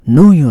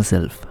No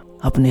yourself,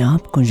 अपने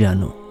आप को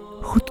जानो,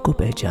 खुद को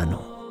पहचानो।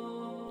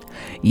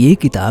 ये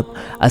किताब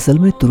असल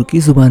में तुर्की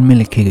ज़ुबान में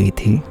लिखी गई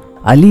थी।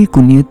 अली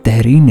कुनियत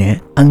तहरी ने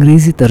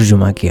अंग्रेज़ी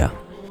तर्जुमा किया,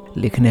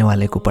 लिखने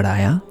वाले को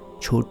पढ़ाया,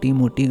 छोटी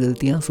मोटी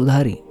गलतियाँ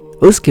सुधारी।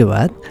 उसके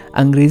बाद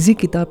अंग्रेज़ी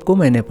किताब को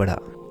मैंने पढ़ा,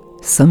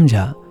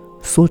 समझा,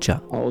 सोचा।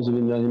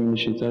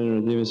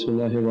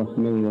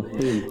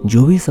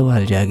 जो भी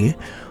सवाल जागे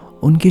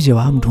उनके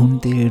जवाब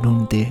ढूंढते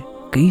ढूंढते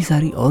कई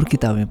सारी और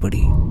किताबें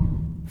पढ़ी।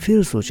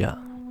 फिर सोचा,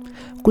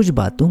 कुछ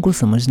बातों को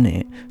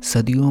समझने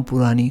सदियों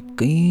पुरानी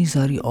कई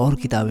सारी और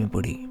किताबें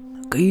पढ़ी।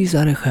 कई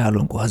सारे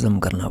ख्यालों को हजम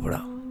करना पड़ा,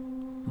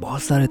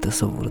 बहुत सारे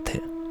तस्वुर थे।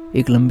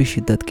 एक लंबी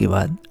शिद्दत के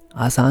बाद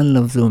आसान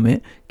लफ्ज़ों में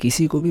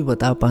किसी को भी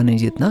बता पाने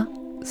जितना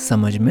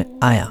समझ में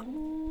आया।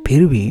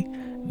 फिर भी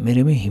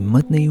मेरे में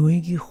हिम्मत नहीं हुई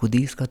कि खुद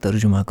ही इसका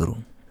तर्जुमा करूं।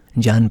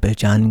 जान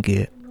पहचान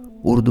के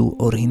उर्दू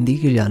और हिंदी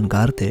के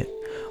जानकार थे,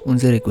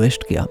 उनसे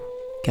रिक्वेस्ट किया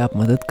कि आप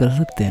मदद कर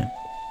सकते हैं।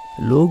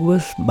 लोग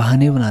बस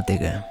बहाने बनाते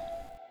गए,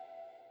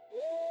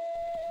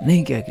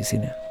 नहीं किया किसी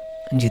ने।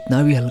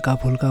 जितना भी हल्का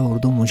फुल्का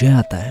उर्दू मुझे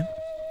आता है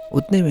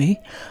उतने में ही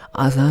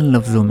आसान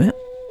लफ्ज़ों में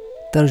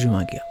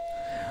तर्जुमा किया।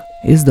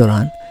 इस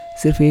दौरान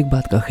सिर्फ एक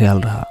बात का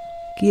ख्याल रहा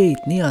कि ये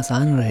इतनी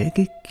आसान रहे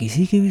कि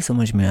किसी की भी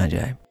समझ में आ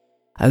जाए।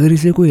 अगर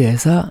इसे कोई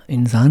ऐसा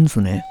इंसान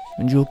सुने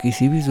जो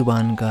किसी भी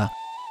ज़ुबान का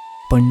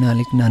पढ़ना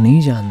लिखना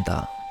नहीं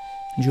जानता,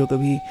 जो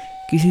कभी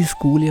किसी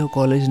स्कूल या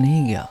कॉलेज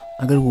नहीं गया,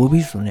 अगर वो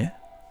भी सुने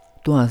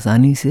तो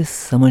आसानी से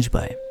समझ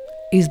पाए,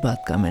 इस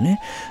बात का मैंने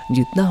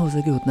जितना हो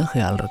सके उतना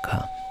ख्याल रखा।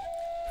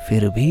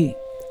 फिर भी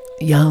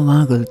यहाँ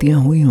वहाँ गलतियाँ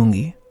हुई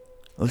होंगी,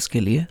 उसके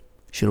लिए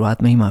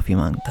शुरुआत में ही माफ़ी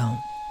मांगता हूँ।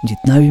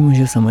 जितना भी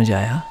मुझे समझ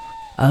आया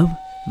अब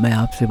मैं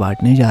आपसे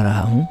बांटने जा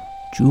रहा हूँ।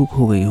 चूक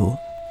हो गई हो,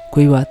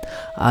 कोई बात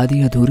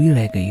आधी अधूरी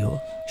रह गई हो,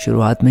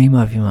 शुरुआत में ही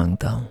माफ़ी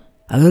मांगता हूँ।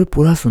 अगर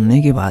पूरा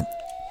सुनने के बाद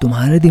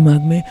तुम्हारे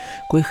दिमाग में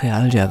कोई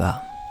ख्याल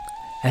जागा,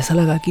 ऐसा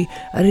लगा कि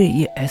अरे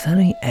ये ऐसा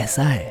नहीं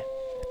ऐसा है,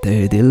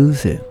 तहे दिल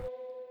से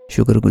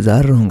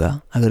शुक्रगुजार रहूँगा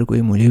अगर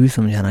कोई मुझे भी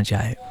समझाना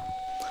चाहे।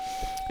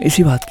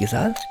 इसी बात के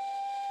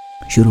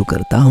साथ शुरू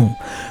करता हूँ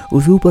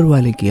उस ऊपर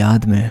वाले की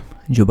याद में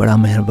जो बड़ा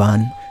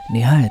मेहरबान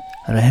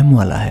निहायत रहम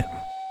वाला है।